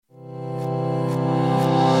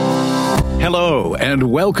Hello,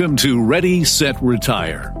 and welcome to Ready, Set,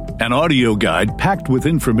 Retire, an audio guide packed with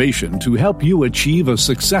information to help you achieve a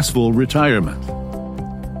successful retirement.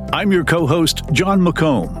 I'm your co-host, John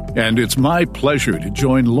McComb, and it's my pleasure to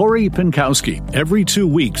join Lori Pinkowski every 2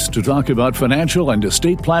 weeks to talk about financial and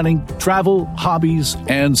estate planning, travel, hobbies,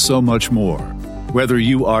 and so much more. Whether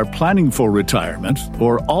you are planning for retirement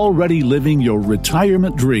or already living your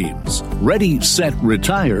retirement dreams, Ready, Set,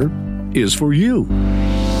 Retire is for you.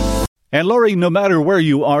 And Lori, no matter where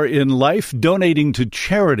you are in life, donating to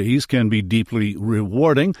charities can be deeply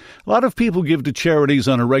rewarding. A lot of people give to charities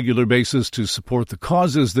on a regular basis to support the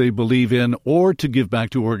causes they believe in or to give back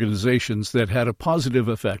to organizations that had a positive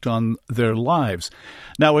effect on their lives.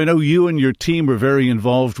 Now, I know you and your team are very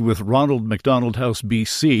involved with Ronald McDonald House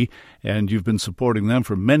BC, and you've been supporting them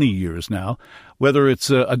for many years now. Whether it's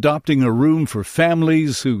adopting a room for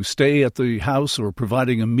families who stay at the house or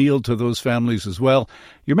providing a meal to those families as well,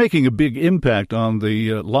 you're making a big impact on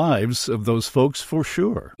the lives of those folks for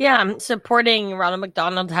sure. Yeah, supporting Ronald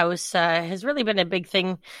McDonald House has really been a big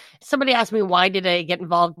thing. Somebody asked me, why did I get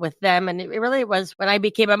involved with them? And it really was when I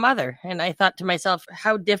became a mother. And I thought to myself,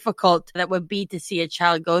 how difficult that would be to see a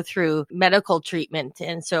child go through medical treatment.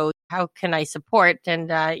 And so how can I support? And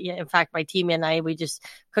in fact, my team and we just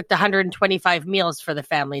cooked 125 meals for the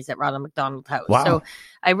families at Ronald McDonald House. Wow. So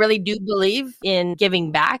I really do believe in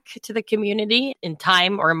giving back to the community in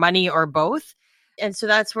time or money or both. And so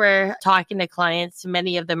that's where talking to clients,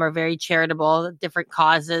 many of them are very charitable, different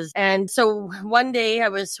causes. And so one day I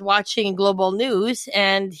was watching global news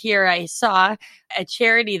and here I saw a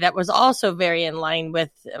charity that was also very in line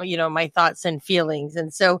with, my thoughts and feelings.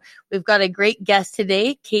 And so we've got a great guest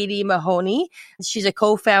today, Katie Mahoney. She's a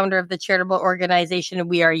co-founder of the charitable organization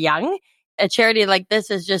We Are Young. A charity like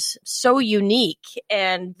this is just so unique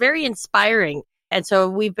and very inspiring. And so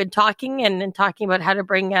we've been talking about how to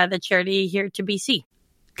bring the charity here to BC.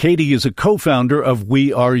 Katie is a co-founder of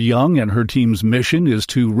We Are Young, and her team's mission is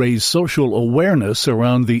to raise social awareness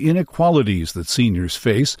around the inequalities that seniors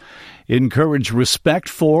face, encourage respect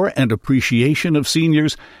for and appreciation of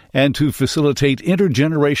seniors, and to facilitate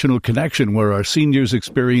intergenerational connection where our seniors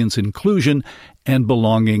experience inclusion and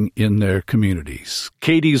belonging in their communities.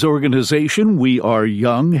 Katie's organization, We Are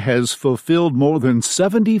Young, has fulfilled more than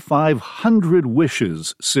 7,500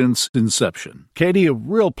 wishes since inception. Katie, a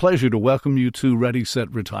real pleasure to welcome you to Ready,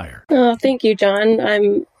 Set, Retire. Oh, thank you, John.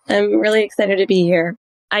 I'm really excited to be here.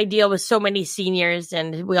 I deal with so many seniors,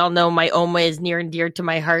 and we all know my Oma is near and dear to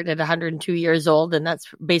my heart at 102 years old. And that's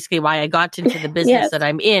basically why I got into the business Yes. that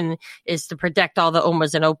I'm in, is to protect all the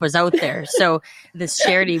Omas and Opas out there. So this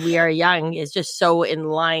charity, We Are Young, is just so in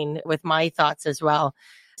line with my thoughts as well.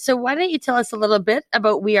 So why don't you tell us a little bit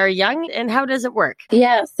about We Are Young and how does it work?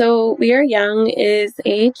 Yeah, so We Are Young is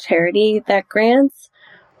a charity that grants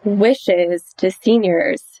wishes to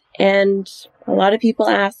seniors. And a lot of people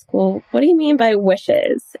ask, well, what do you mean by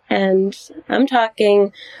wishes? And I'm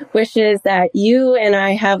talking wishes that you and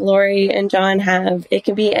I have, Lori and John have. It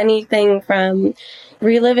can be anything from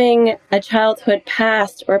reliving a childhood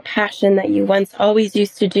past or passion that you once always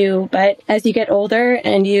used to do. But as you get older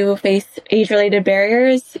and you face age-related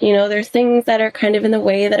barriers, there's things that are kind of in the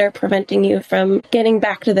way that are preventing you from getting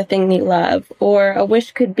back to the thing you love. Or a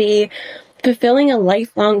wish could be fulfilling a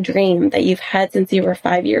lifelong dream that you've had since you were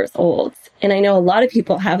 5 years old. And I know a lot of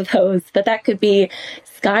people have those, but that could be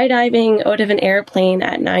skydiving out of an airplane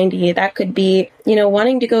at 90. That could be,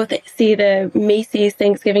 wanting to go see the Macy's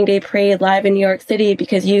Thanksgiving Day Parade live in New York City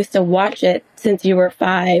because you used to watch it since you were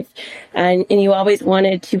 5. And you always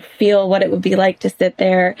wanted to feel what it would be like to sit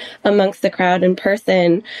there amongst the crowd in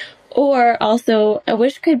person. Or also a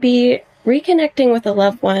wish could be reconnecting with a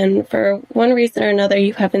loved one for one reason or another.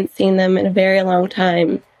 You haven't seen them in a very long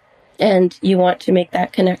time and you want to make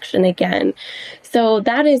that connection again. So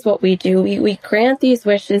that is what we do. We grant these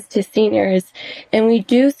wishes to seniors, and we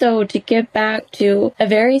do so to give back to a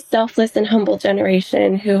very selfless and humble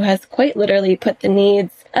generation who has quite literally put the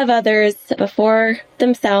needs of others before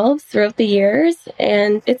themselves throughout the years,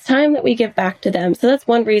 and it's time that we give back to them. So that's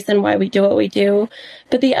one reason why we do what we do.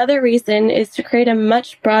 But the other reason is to create a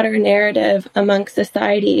much broader narrative amongst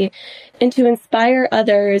society and to inspire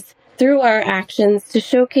others through our actions to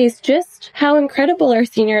showcase just how incredible our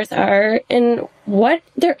seniors are and what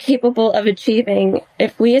they're capable of achieving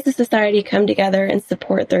if we as a society come together and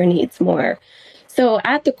support their needs more. So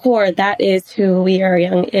at the core, that is who We Are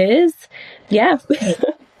Young is. Yeah.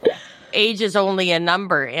 Age is only a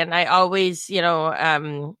number. And I always,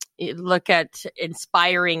 look at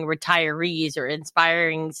inspiring retirees or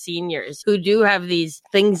inspiring seniors who do have these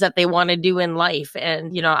things that they want to do in life.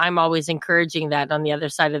 And, I'm always encouraging that on the other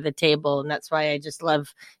side of the table. And that's why I just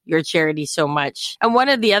love your charity so much. And one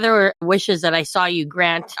of the other wishes that I saw you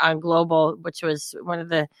grant on Global, which was one of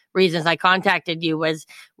the reasons I contacted you, was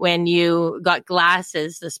when you got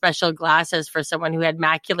glasses, the special glasses for someone who had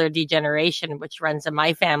macular degeneration, which runs in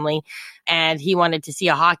my family. And he wanted to see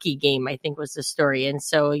a hockey game, I think was the story. And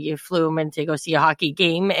so you flew him in to go see a hockey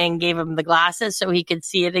game and gave him the glasses so he could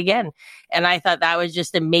see it again. And I thought that was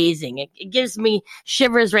just amazing. It gives me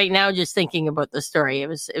shivers right now just thinking about the story. It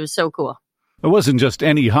was so cool. It wasn't just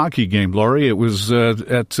any hockey game, Laurie. It was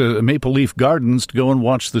at Maple Leaf Gardens to go and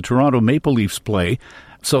watch the Toronto Maple Leafs play.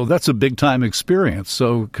 So that's a big-time experience.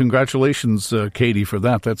 So congratulations, Katie, for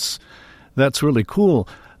that. That's really cool.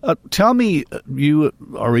 Tell me, you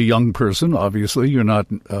are a young person, obviously. You're not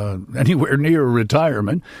anywhere near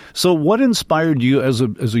retirement. So what inspired you as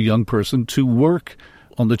a young person to work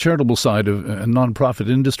on the charitable side of a nonprofit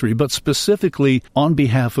industry, but specifically on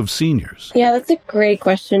behalf of seniors? Yeah, that's a great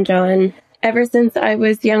question, John. Ever since I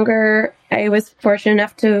was younger, I was fortunate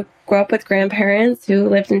enough to grow up with grandparents who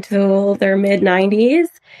lived until their mid-90s.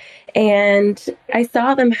 And I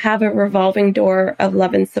saw them have a revolving door of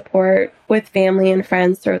love and support with family and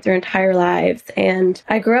friends throughout their entire lives. And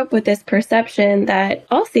I grew up with this perception that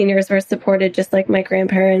all seniors were supported just like my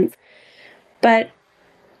grandparents. But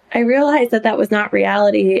I realized that that was not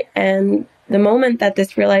reality. And the moment that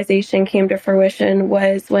this realization came to fruition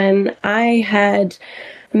was when I had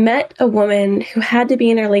met a woman who had to be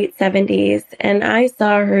in her late 70s, and I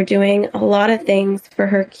saw her doing a lot of things for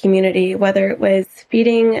her community, whether it was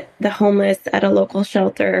feeding the homeless at a local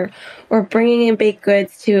shelter or bringing in baked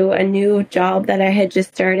goods to a new job that I had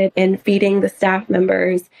just started and feeding the staff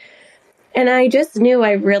members. And I just knew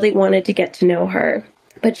I really wanted to get to know her.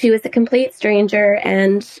 But she was a complete stranger,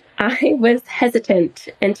 and I was hesitant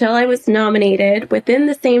until I was nominated within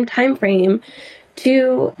the same time frame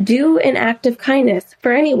to do an act of kindness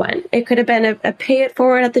for anyone. It could have been a pay it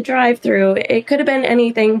forward at the drive-thru. It could have been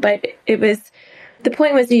anything, but the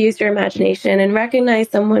point was to use your imagination and recognize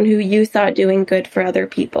someone who you saw doing good for other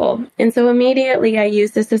people. And so immediately I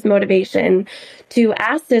used this as motivation to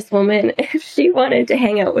ask this woman if she wanted to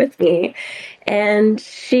hang out with me. And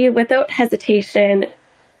she, without hesitation,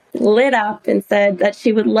 lit up and said that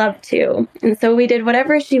she would love to. And so we did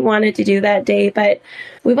whatever she wanted to do that day, but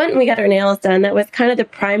we went and we got her nails done. That was kind of the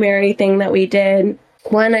primary thing that we did.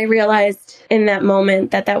 One, I realized in that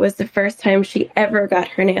moment that was the first time she ever got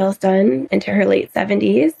her nails done into her late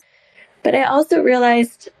 70s. But I also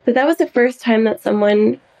realized that was the first time that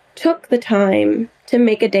someone took the time to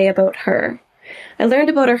make a day about her. I learned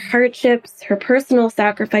about her hardships, her personal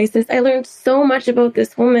sacrifices. I learned so much about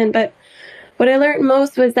this woman, but what I learned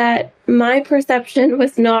most was that my perception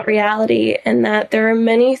was not reality, and that there are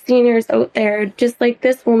many seniors out there, just like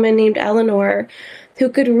this woman named Eleanor, who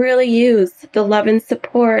could really use the love and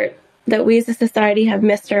support that we as a society have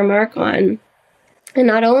missed our mark on. And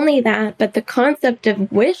not only that, but the concept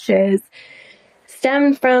of wishes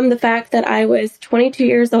stemmed from the fact that I was 22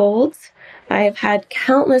 years old. I have had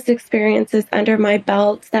countless experiences under my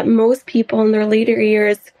belt that most people in their later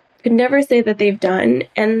years could never say that they've done.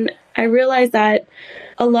 And I realized that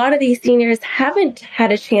a lot of these seniors haven't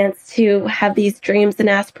had a chance to have these dreams and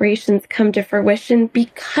aspirations come to fruition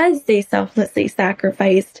because they selflessly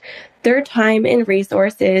sacrificed their time and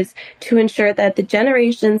resources to ensure that the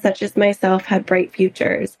generations such as myself had bright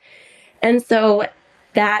futures. And so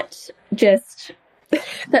that just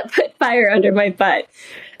that put fire under my butt,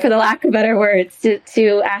 for the lack of better words,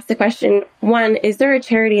 to ask the question, one, is there a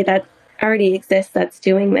charity that already exists that's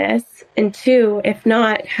doing this? And two, if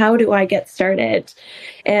not, how do I get started?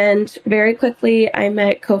 And very quickly, I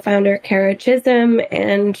met co-founder Kara Chisholm,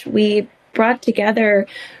 and we brought together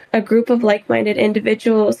a group of like-minded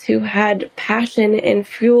individuals who had passion and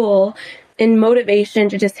fuel and motivation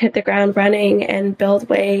to just hit the ground running and build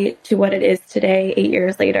way to what it is today, 8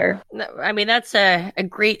 years later. I mean, that's a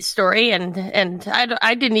great story. And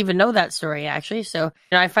I didn't even know that story, actually. So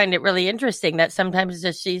I find it really interesting that sometimes it's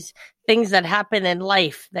just these things that happen in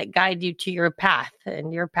life that guide you to your path.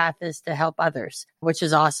 And your path is to help others, which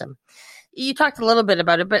is awesome. You talked a little bit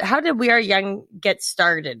about it, but how did We Are Young get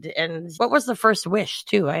started? And what was the first wish,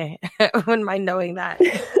 too? I wouldn't mind knowing that.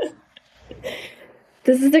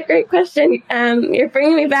 This is a great question. You're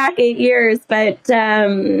bringing me back 8 years, but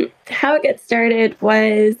how it got started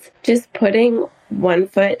was just putting one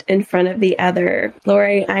foot in front of the other.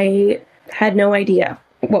 Lori, I had no idea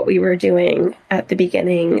what we were doing at the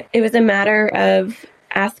beginning. It was a matter of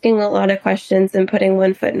asking a lot of questions and putting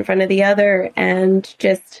one foot in front of the other and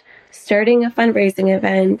just starting a fundraising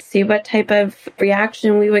event, see what type of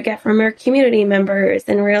reaction we would get from our community members,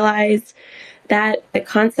 and realized that the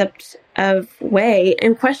concept of way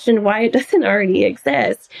and questioned why it doesn't already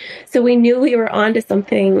exist. So we knew we were onto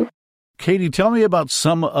something. Katie, tell me about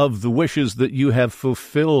some of the wishes that you have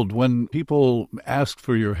fulfilled when people ask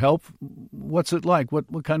for your help. What's it like?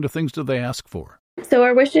 What kind of things do they ask for? So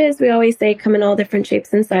our wishes, we always say, come in all different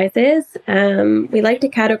shapes and sizes. We like to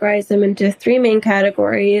categorize them into three main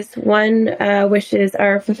categories. One, wishes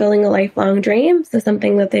are fulfilling a lifelong dream, so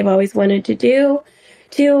something that they've always wanted to do.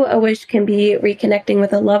 Two, a wish can be reconnecting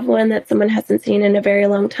with a loved one that someone hasn't seen in a very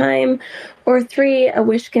long time. Or three, a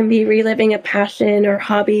wish can be reliving a passion or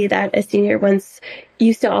hobby that a senior once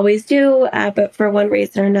used to always do, but for one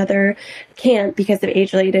reason or another can't because of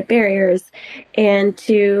age-related barriers. And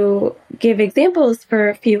to give examples for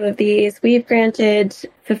a few of these, we've granted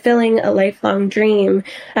fulfilling a lifelong dream.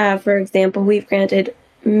 For example, we've granted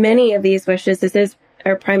many of these wishes. This is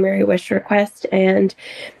our primary wish request, and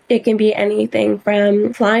it can be anything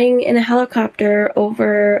from flying in a helicopter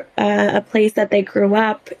over a place that they grew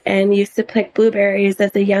up and used to pick blueberries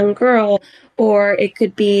as a young girl, or it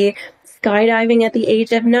could be skydiving at the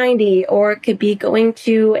age of 90, or it could be going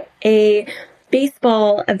to a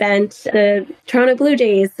baseball event, the Toronto Blue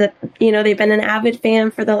Jays, that, they've been an avid fan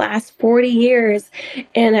for the last 40 years.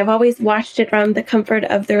 And I've always watched it from the comfort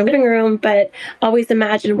of their living room, but always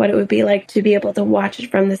imagined what it would be like to be able to watch it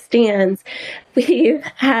from the stands. We've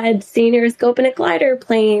had seniors go up in a glider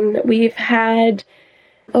plane. We've had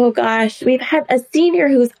a senior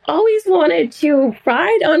who's always wanted to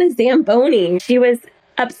ride on a Zamboni. She was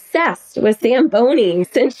obsessed with Zamboni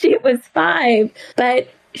since she was 5, but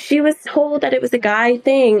she was told that it was a guy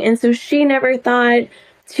thing, and so she never thought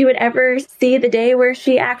she would ever see the day where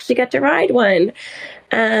she actually got to ride one.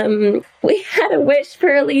 We had a wish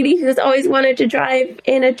for a lady who's always wanted to drive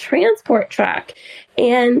in a transport truck.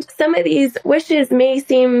 And some of these wishes may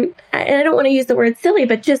seem, and I don't want to use the word silly,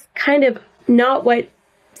 but just kind of not what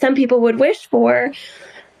some people would wish for.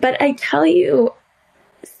 But I tell you,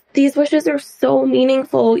 these wishes are so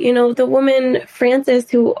meaningful. The woman, Frances,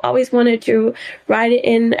 who always wanted to ride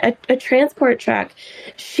in a transport truck,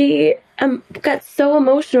 she got so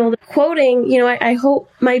emotional, quoting, I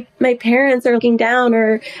hope my parents are looking down,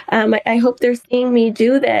 or I hope they're seeing me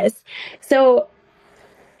do this. So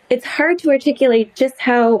it's hard to articulate just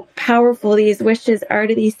how powerful these wishes are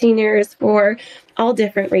to these seniors for all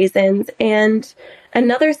different reasons. And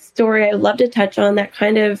another story I'd love to touch on that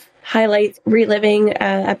kind of highlights reliving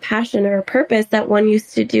a passion or a purpose that one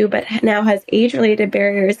used to do, but now has age-related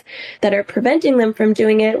barriers that are preventing them from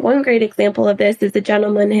doing it. One great example of this is a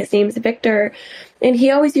gentleman, his name's Victor, and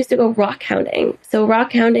he always used to go rock hounding. So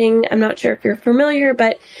rock hounding, I'm not sure if you're familiar,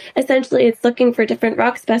 but essentially it's looking for different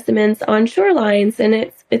rock specimens on shorelines, and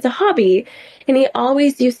it's a hobby. And he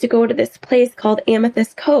always used to go to this place called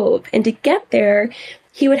Amethyst Cove, and to get there,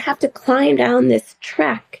 he would have to climb down this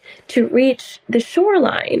trek to reach the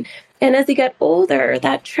shoreline. And as he got older,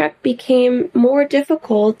 that trek became more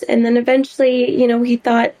difficult. And then eventually, he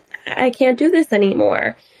thought, I can't do this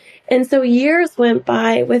anymore. And so years went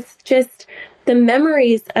by with just the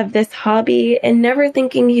memories of this hobby and never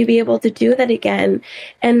thinking he'd be able to do that again.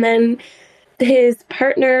 And then his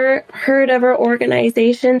partner heard of our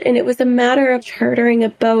organization, and it was a matter of chartering a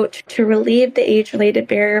boat to relieve the age-related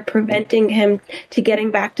barrier, preventing him to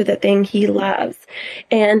getting back to the thing he loves.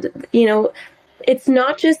 And, it's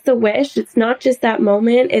not just the wish, it's not just that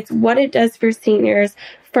moment, it's what it does for seniors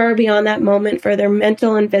far beyond that moment for their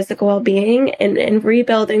mental and physical well-being and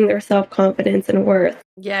rebuilding their self-confidence and worth.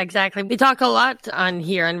 Yeah, exactly. We talk a lot on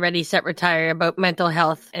here on Ready, Set, Retire about mental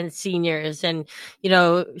health and seniors and,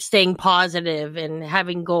 staying positive and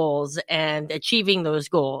having goals and achieving those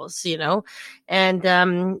goals, and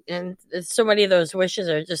so many of those wishes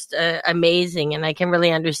are just amazing. And I can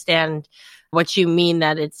really understand what you mean,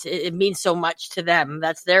 that it means so much to them.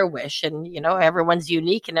 That's their wish. And, everyone's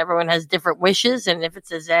unique and everyone has different wishes. And if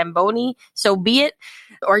it's a Zamboni, so be it,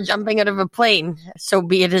 or jumping out of a plane, so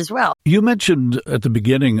be it as well. You mentioned at the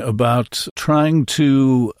beginning about trying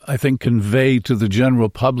to, I think, convey to the general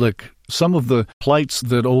public some of the plights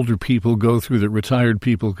that older people go through that retired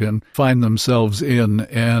people can find themselves in.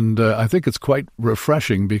 And I think it's quite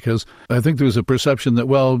refreshing, because I think there's a perception that,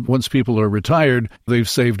 once people are retired, they've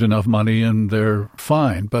saved enough money and they're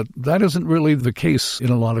fine. But that isn't really the case in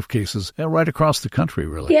a lot of cases, right across the country,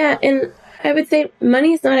 really. Yeah, and I would say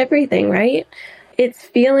money's not everything, right? It's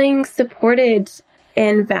feeling supported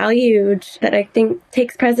and valued that I think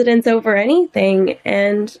takes precedence over anything.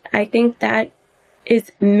 And I think that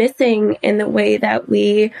is missing in the way that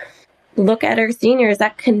we look at our seniors,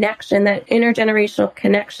 that connection, that intergenerational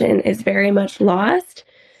connection is very much lost.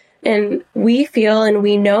 And we feel and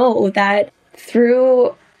we know that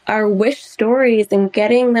through our wish stories and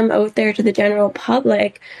getting them out there to the general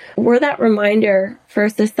public, we're that reminder for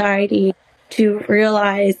society to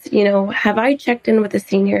realize, have I checked in with the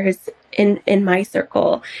seniors in my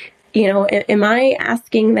circle? Am I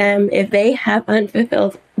asking them if they have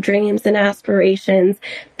unfulfilled dreams and aspirations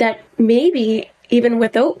that maybe even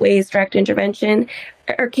without Way's direct intervention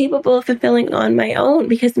are capable of fulfilling on my own?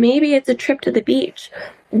 Because maybe it's a trip to the beach.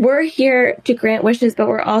 We're here to grant wishes, but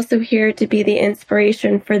we're also here to be the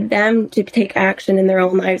inspiration for them to take action in their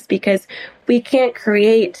own lives, because we can't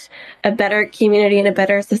create a better community and a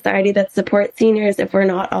better society that supports seniors if we're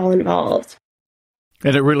not all involved.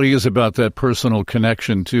 And it really is about that personal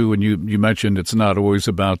connection, too. And you mentioned it's not always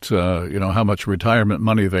about, how much retirement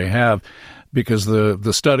money they have, because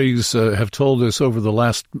the studies have told us over the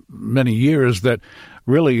last many years that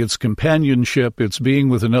really it's companionship, it's being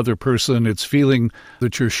with another person, it's feeling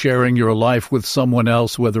that you're sharing your life with someone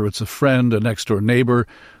else, whether it's a friend, a next-door neighbor,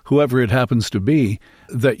 whoever it happens to be,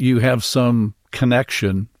 that you have some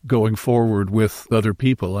connection going forward with other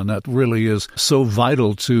people. And that really is so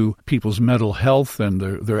vital to people's mental health and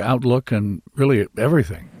their outlook and really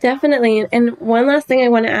everything. Definitely. And one last thing I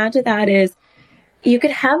want to add to that is you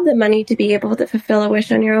could have the money to be able to fulfill a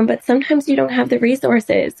wish on your own, but sometimes you don't have the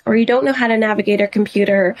resources, or you don't know how to navigate a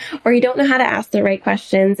computer, or you don't know how to ask the right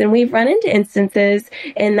questions. And we've run into instances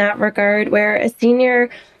in that regard where a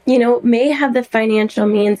senior may have the financial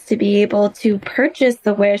means to be able to purchase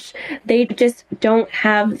the wish. They just don't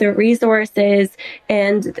have the resources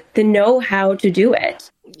and the know-how to do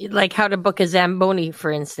it. Like how to book a Zamboni,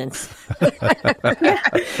 for instance. Where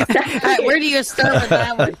do you start with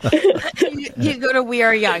that one? You go to We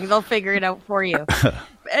Are Young. They'll figure it out for you.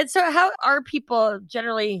 And so how are people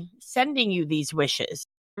generally sending you these wishes?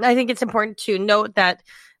 I think it's important to note that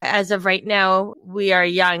as of right now, We Are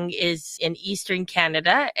Young is in Eastern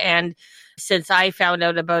Canada. And since I found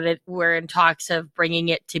out about it, we're in talks of bringing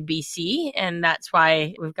it to BC. And that's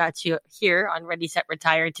why we've got you here on Ready, Set,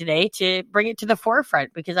 Retire today to bring it to the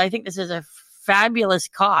forefront, because I think this is a fabulous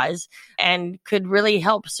cause and could really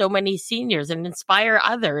help so many seniors and inspire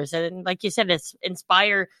others. And like you said, it's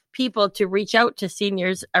inspire people to reach out to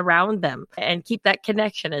seniors around them and keep that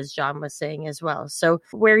connection, as John was saying as well. So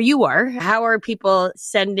where you are, how are people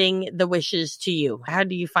sending the wishes to you? How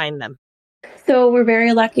do you find them? So we're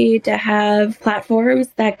very lucky to have platforms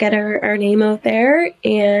that get our name out there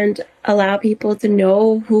and allow people to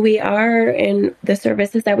know who we are and the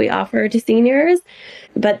services that we offer to seniors.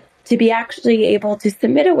 But to be actually able to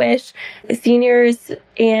submit a wish, seniors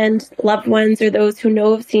and loved ones or those who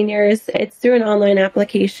know of seniors, it's through an online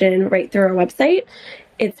application right through our website.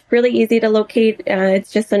 It's really easy to locate.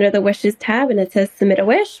 It's just under the Wishes tab and it says Submit a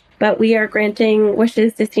Wish. But we are granting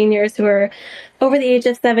wishes to seniors who are over the age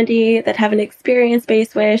of 70 that have an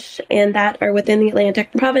experience-based wish and that are within the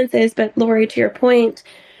Atlantic provinces. But Lori, to your point,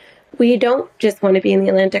 we don't just want to be in the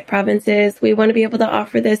Atlantic provinces. We want to be able to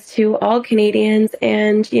offer this to all Canadians.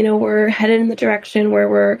 And, we're headed in the direction where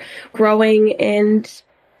we're growing and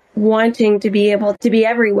wanting to be able to be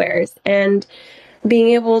everywhere. And being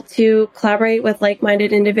able to collaborate with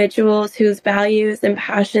like-minded individuals whose values and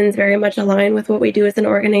passions very much align with what we do as an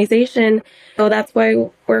organization. So that's why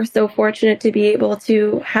we're so fortunate to be able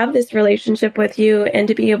to have this relationship with you and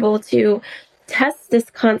to be able to test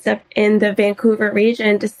this concept in the Vancouver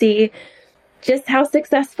region to see just how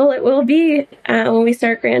successful it will be when we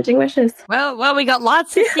start granting wishes. Well, we got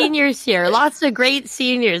lots of seniors here, lots of great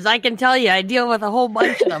seniors. I can tell you, I deal with a whole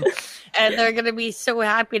bunch of them. And they're going to be so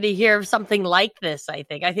happy to hear of something like this, I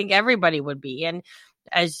think. I think everybody would be. And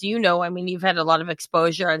as you know, you've had a lot of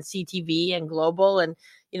exposure on CTV and Global. And,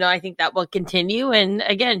 I think that will continue. And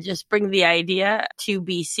again, just bring the idea to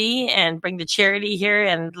BC and bring the charity here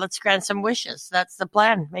and let's grant some wishes. That's the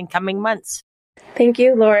plan in coming months. Thank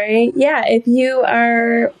you, Lori. Yeah, if you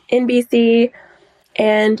are in BC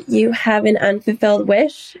and you have an unfulfilled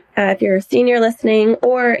wish, if you're a senior listening,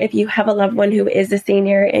 or if you have a loved one who is a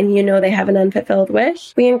senior and you know they have an unfulfilled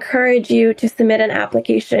wish, we encourage you to submit an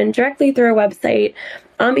application directly through our website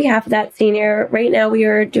on behalf of that senior. Right now, we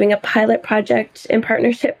are doing a pilot project in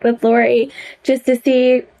partnership with Lori just to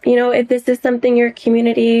see, if this is something your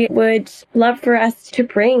community would love for us to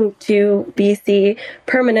bring to BC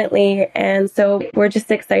permanently. And so we're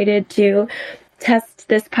just excited to test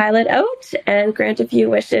this pilot out and grant a few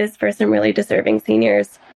wishes for some really deserving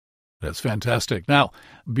seniors. That's fantastic. Now,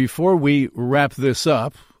 before we wrap this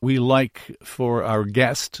up, we like for our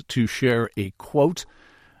guest to share a quote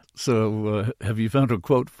So have you found a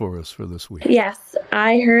quote for us for this week? Yes,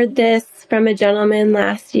 I heard this from a gentleman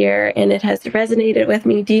last year, and it has resonated with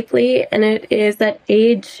me deeply, and it is that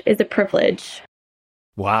age is a privilege.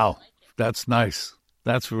 Wow, that's nice.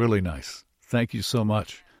 That's really nice. Thank you so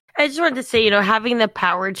much. I just wanted to say, having the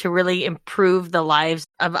power to really improve the lives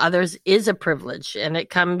of others is a privilege, and it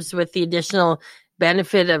comes with the additional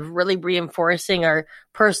benefit of really reinforcing our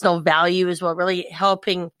personal values while really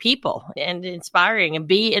helping people and inspiring and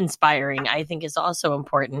be inspiring, I think is also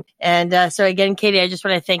important. And so again, Katie, I just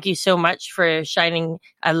want to thank you so much for shining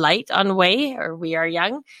a light on Way, or We Are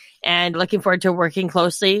Young, and looking forward to working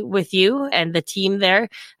closely with you and the team there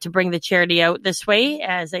to bring the charity out this way.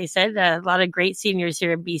 As I said, a lot of great seniors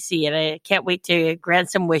here in BC, and I can't wait to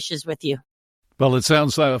grant some wishes with you. Well, it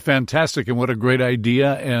sounds fantastic, and what a great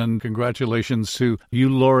idea. And congratulations to you,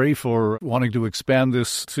 Lori, for wanting to expand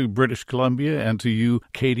this to British Columbia, and to you,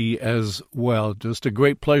 Katie, as well. Just a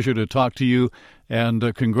great pleasure to talk to you,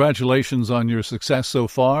 and congratulations on your success so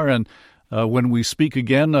far. And when we speak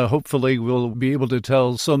again, hopefully we'll be able to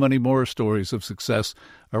tell so many more stories of success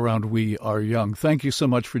around We Are Young. Thank you so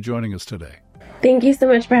much for joining us today. Thank you so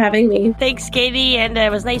much for having me. Thanks, Katie. And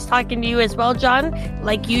it was nice talking to you as well, John,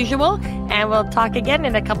 like usual. And we'll talk again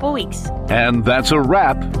in a couple weeks. And that's a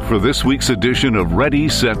wrap for this week's edition of Ready,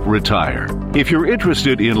 Set, Retire. If you're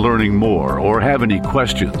interested in learning more or have any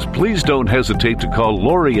questions, please don't hesitate to call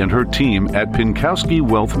Lori and her team at Pinkowski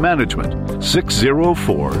Wealth Management,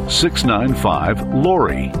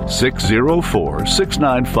 604-695-LORI,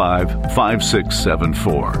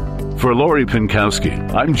 604-695-5674. For Lori Pinkowski,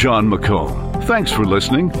 I'm John McComb. Thanks for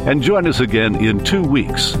listening, and join us again in 2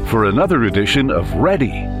 weeks for another edition of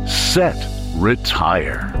Ready, Set,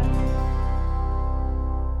 Retire.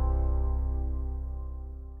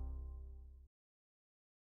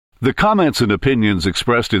 The comments and opinions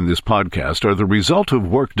expressed in this podcast are the result of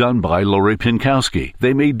work done by Lori Pinkowski.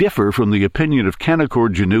 They may differ from the opinion of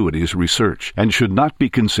Canaccord Genuity's research and should not be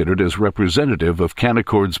considered as representative of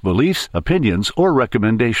Canaccord's beliefs, opinions, or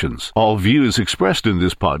recommendations. All views expressed in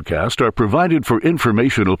this podcast are provided for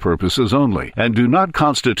informational purposes only and do not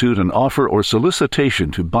constitute an offer or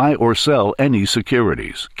solicitation to buy or sell any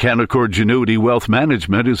securities. Canaccord Genuity Wealth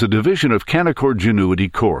Management is a division of Canaccord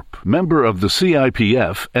Genuity Corp., member of the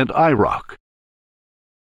CIPF and IROC.